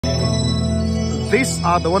These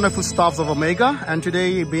are the wonderful staffs of Omega, and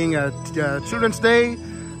today being a Children's Day,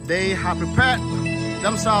 they have prepared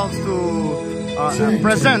themselves to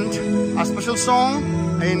present a special song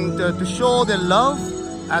and to show their love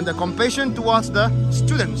and the compassion towards the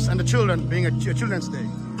students and the children, being a Children's Day.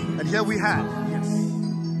 And here we have, yes.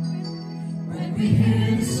 When we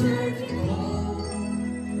hear the surging call,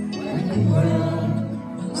 when the world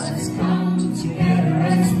has come together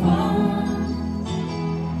as one,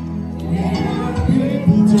 there are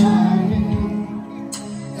people dying,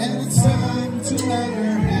 and it's time to lend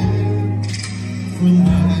our hand for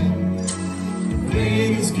life, the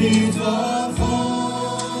greatest gift of all.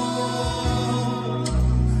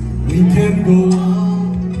 We can go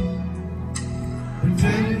on,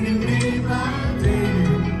 pretending day by day,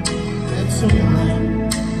 that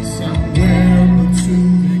someone, somewhere will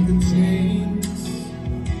soon make a change.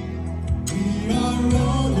 We are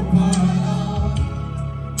all a part of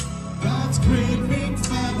God's great big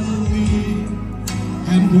family,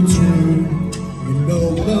 and we're true, we know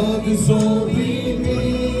love is all we need.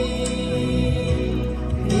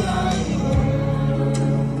 We are the world,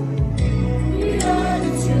 we are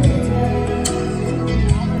the children,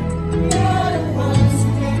 we are the ones who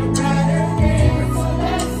get a brighter day, so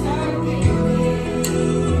let's start giving.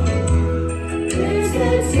 There's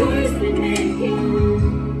that choice we're making,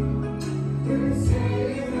 we're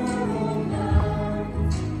saving our own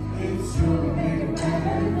lives. It's sure make a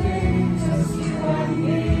better day, just you and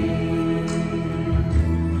me.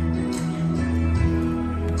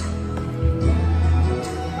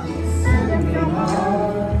 Send up your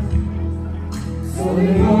heart, so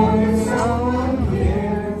they know that someone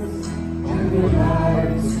cares, and their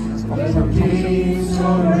lives will be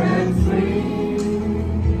sober and free.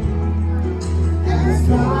 As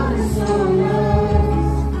God is so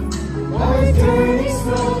loves, while His journey's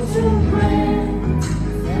slow to bring,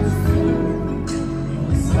 and still He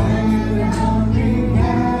was hanging a helping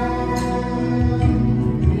hand.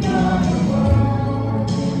 We are the world,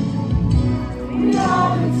 we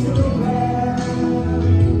are the children,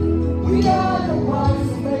 we are the ones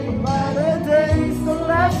who make a brighter day, so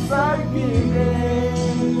let's start giving.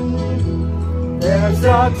 There's a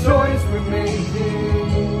choice we're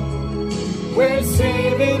making, we're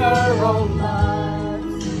saving our own